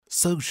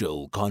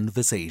Social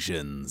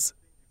Conversations.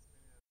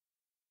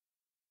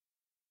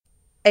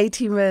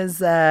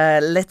 A-teamers,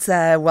 let's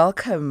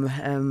welcome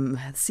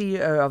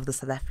CEO of the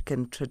South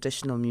African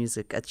Traditional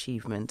Music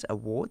Achievement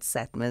Awards,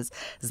 SATMA's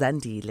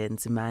Zandile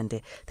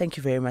Nzimande. Thank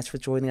you very much for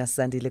joining us,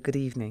 Zandile. Good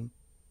evening.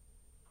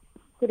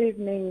 Good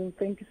evening.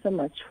 Thank you so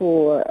much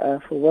for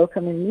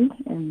welcoming me,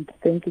 and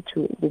thank you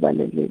to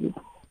Mpumalanga.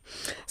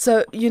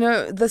 So,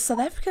 the South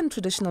African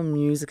Traditional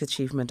Music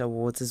Achievement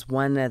Awards is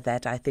one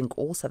that I think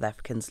all South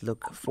Africans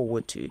look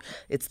forward to.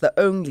 It's the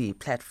only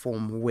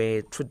platform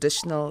where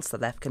traditional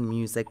South African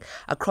music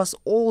across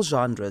all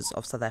genres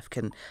of South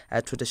African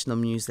traditional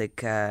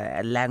music,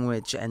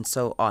 language and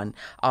so on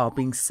are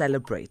being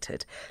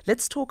celebrated.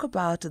 Let's talk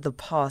about the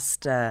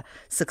past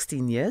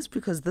 16 years,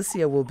 because this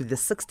year will be the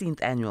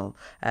 16th annual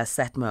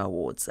SATMA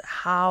Awards.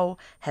 How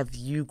have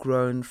you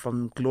grown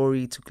from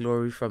glory to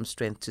glory, from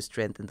strength to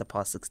strength in the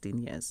past 16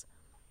 years?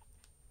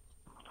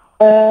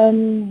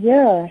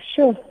 Yeah,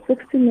 sure.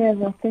 16 years,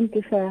 I think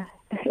if I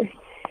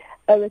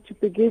were to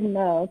begin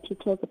now to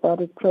talk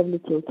about it, probably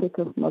it will take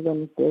us more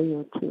than a day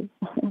or two.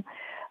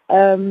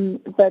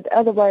 But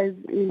otherwise,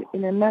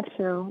 in a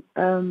nutshell,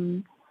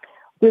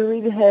 we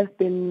really have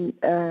been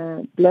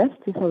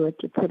blessed, if I were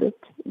to put it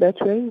that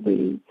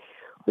way.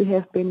 We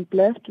have been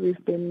blessed.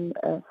 We've been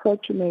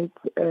fortunate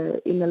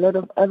in a lot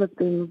of other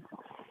things.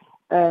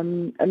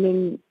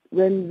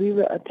 When we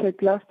were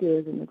attacked last year,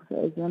 as an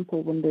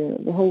example, when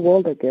the whole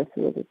world, I guess,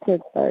 was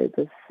attacked by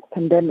this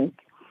pandemic,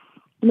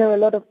 a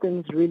lot of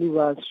things really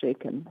was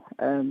shaken.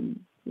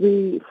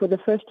 We, for the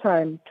first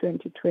time,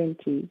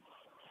 2020,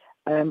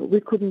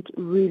 we couldn't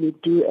really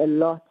do a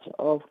lot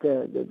of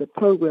the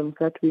programs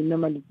that we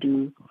normally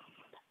do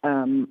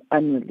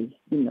annually.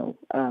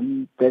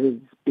 That is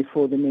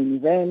before the main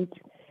event.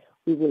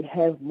 We will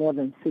have more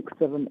than 6,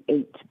 7,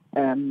 8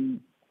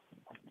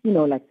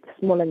 like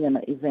smaller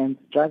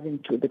events driving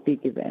to the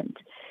big event.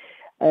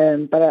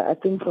 But I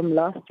think from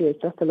last year,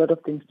 just a lot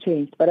of things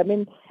changed. But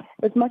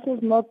as much as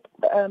not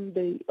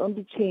they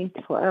only changed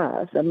for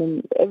us,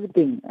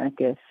 everything, I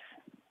guess,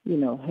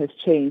 has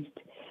changed.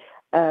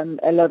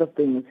 A lot of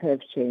things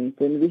have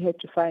changed, and we had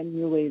to find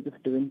new ways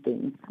of doing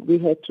things. We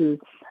had to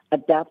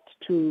adapt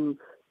to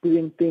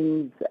doing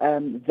things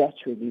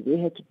virtually. We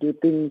had to do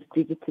things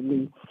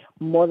digitally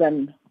more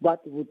than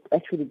what we would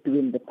actually do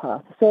in the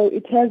past. So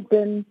it has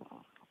been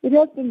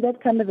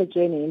that kind of a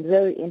journey, and a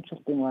very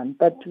interesting one.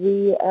 But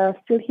we are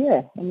still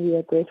here, and we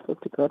are grateful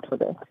to God for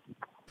that.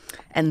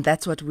 And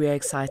that's what we're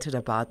excited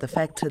about, the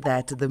fact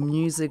that the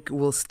music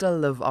will still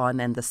live on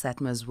and the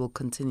SATMAs will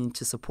continue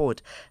to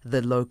support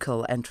the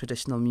local and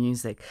traditional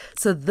music.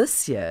 So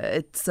this year,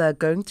 it's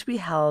going to be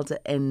held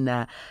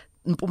in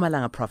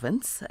Mpumalanga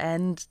Province.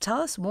 And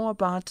tell us more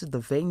about the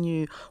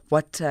venue,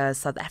 what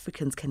South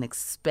Africans can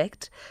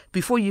expect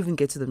before you even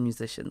get to the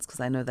musicians, because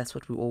I know that's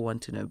what we all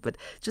want to know. But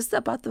just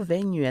about the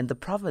venue and the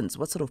province,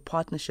 what sort of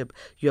partnership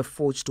you have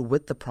forged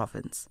with the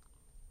province?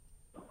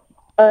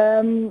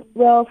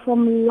 Well,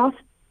 from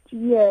last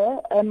year,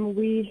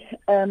 we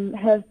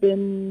have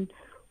been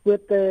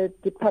with the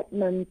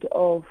Department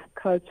of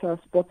Culture,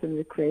 Sports and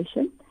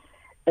Recreation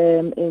here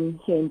in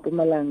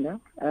Mpumalanga.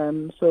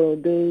 So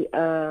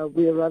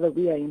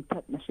we are in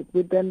partnership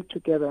with them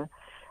together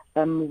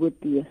with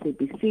the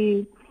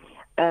SABC.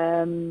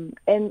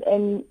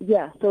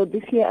 So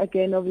this year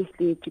again,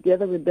 obviously,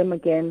 together with them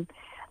again,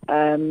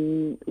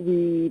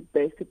 we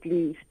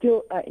basically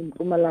still are in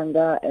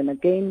Mpumalanga, and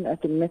again, I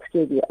think next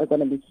year we are going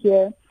to be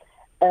here.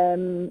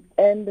 And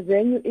the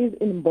venue is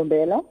in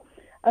Mbombela.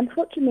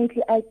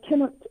 Unfortunately, I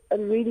cannot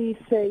really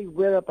say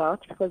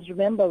whereabouts, because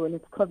remember, when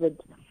it's COVID,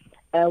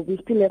 we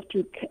still have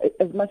to,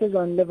 as much as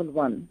on level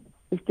 1,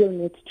 we still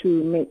need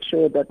to make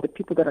sure that the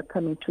people that are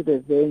coming to the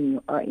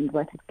venue are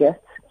invited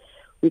guests.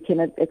 We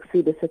cannot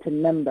exceed a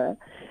certain number.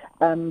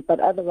 But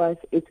otherwise,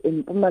 it's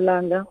in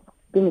Mpumalanga.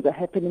 Things are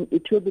happening.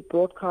 It will be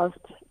broadcast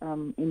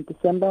in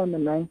December, on the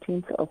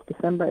 19th of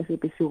December,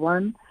 SABC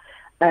 1.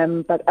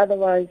 But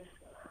otherwise,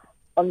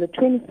 on the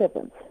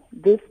 27th,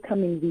 this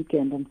coming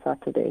weekend on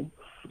Saturday,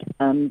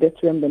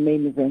 that's when the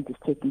main event is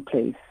taking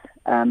place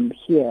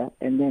here,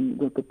 and then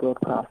will be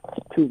broadcast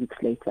 2 weeks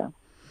later.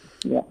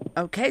 Yeah.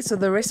 Okay, so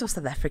the rest of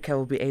South Africa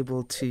will be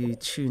able to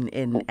tune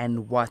in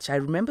and watch. I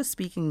remember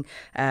speaking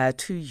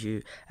to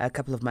you a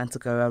couple of months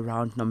ago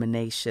around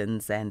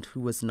nominations and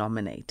who was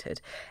nominated.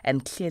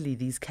 And clearly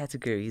these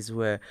categories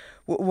were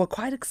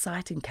quite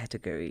exciting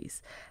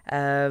categories.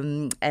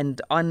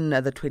 And on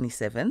the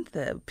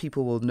 27th,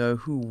 people will know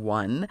who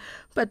won.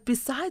 But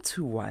besides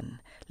who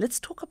won, let's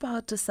talk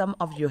about some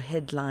of your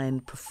headline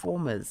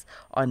performers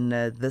on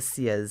this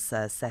year's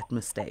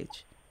SATMA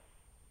stage.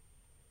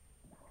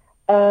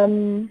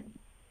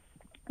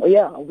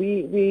 Yeah,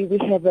 we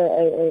have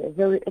a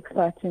very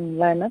exciting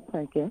lineup,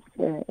 I guess.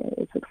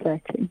 It's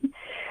exciting.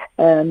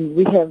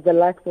 We have the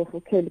likes of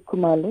Kelly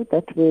Khumalo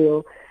that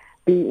will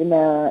be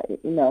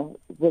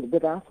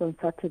with us on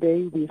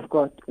Saturday. We've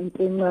got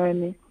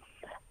Ntencane.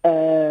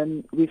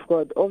 We've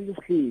got,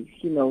 obviously,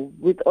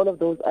 with all of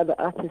those other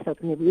artists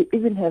that we have, we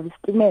even have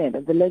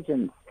Stimela, the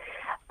legends.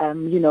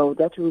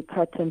 that will be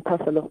part and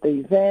parcel of the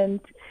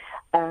event.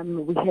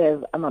 We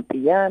have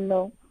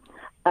amapiano,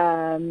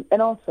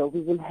 and also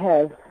we will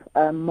have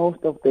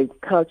most of the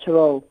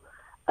cultural,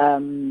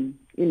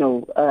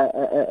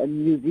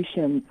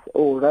 musicians,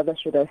 or rather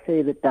should I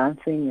say the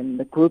dancing and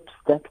the groups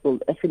that will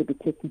actually be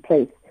taking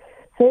place.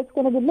 So it's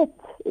going to be lit.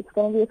 It's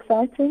going to be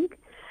exciting,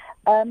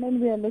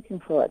 and we are looking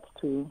forward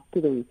to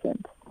the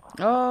weekend.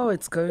 Oh,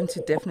 it's going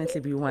to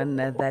definitely be one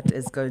that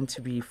is going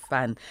to be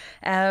fun.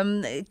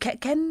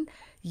 Can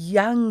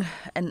young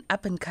and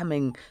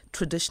up-and-coming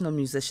traditional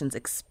musicians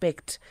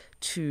expect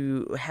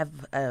to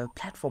have a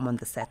platform on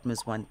the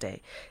SATMAs one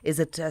day? Is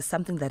it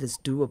something that is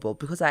doable?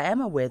 Because I am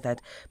aware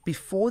that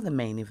before the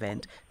main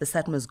event, the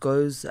SATMAs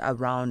goes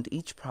around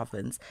each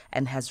province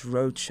and has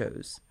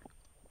roadshows.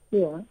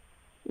 Yeah.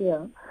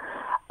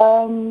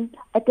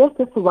 I guess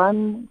that's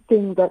one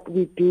thing that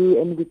we do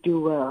and we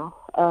do well.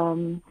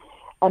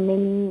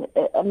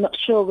 I'm not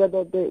sure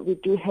whether we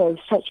do have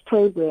such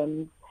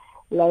programs,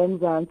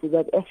 Lions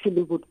that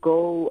actually would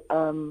go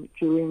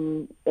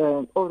during,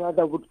 or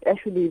rather would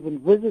actually even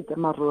visit the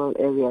rural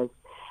areas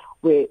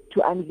where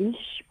to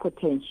unleash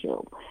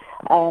potential.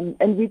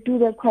 And we do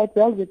that quite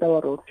well with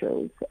our road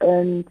shows.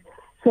 And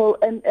so,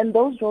 and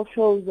those road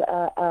shows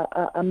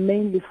are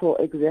mainly for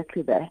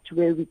exactly that,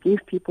 where we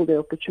give people the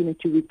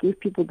opportunity, we give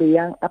people the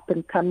young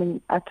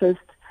up-and-coming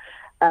artists,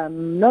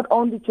 not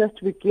only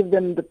just we give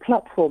them the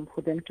platform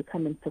for them to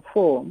come and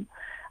perform,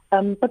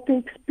 but the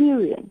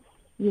experience,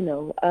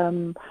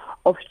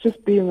 of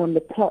just being on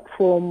the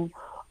platform,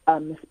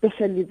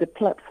 especially the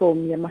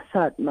platform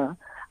Yamasatma,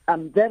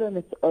 that on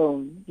its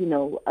own,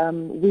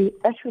 we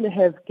actually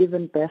have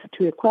given birth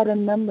to quite a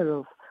number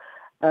of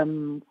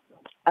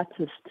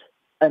artists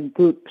and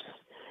groups,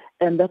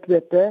 and that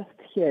were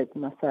birthed here at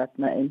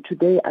Masatma, and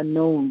today are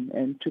known,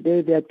 and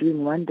today they are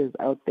doing wonders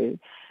out there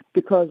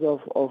because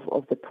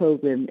of the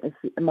program,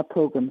 my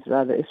programs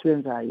rather,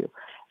 Eswenzayo,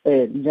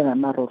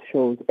 Njengamaro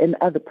shows, and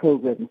other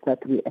programs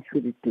that we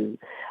actually do.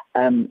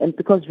 And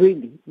because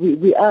really,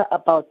 we are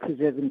about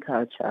preserving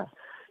culture.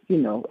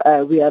 We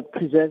are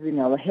preserving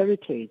our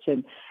heritage,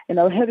 and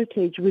our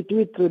heritage, we do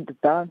it through the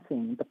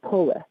dancing, the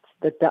poets,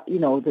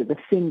 the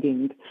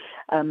singing,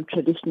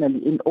 traditionally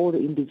in all the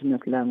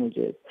indigenous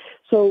languages.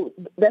 So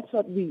that's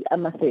what I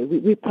must say,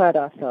 we pride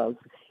ourselves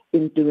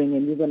in doing,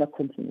 and we're going to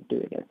continue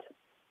doing it.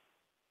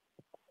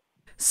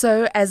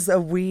 So as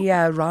we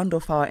round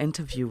off our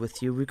interview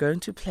with you, we're going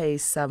to play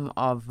some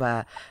of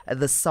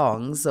the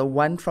songs,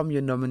 one from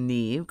your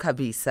nominee,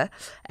 Kabisa,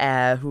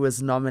 who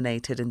was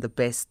nominated in the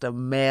Best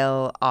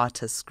Male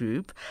Artist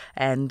Group.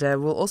 And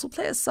we'll also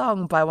play a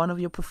song by one of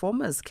your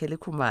performers, Kelly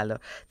Khumalo.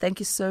 Thank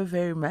you so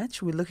very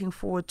much. We're looking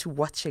forward to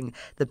watching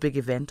the big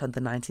event on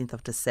the 19th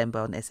of December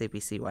on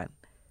SABC 1.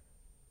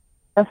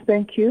 Yes,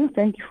 thank you.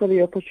 Thank you for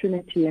the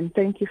opportunity, and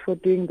thank you for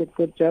doing the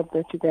good job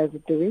that you guys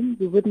are doing.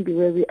 We wouldn't be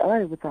where we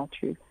are without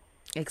you.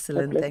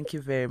 Excellent. Thank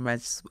you very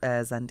much,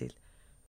 Zandile.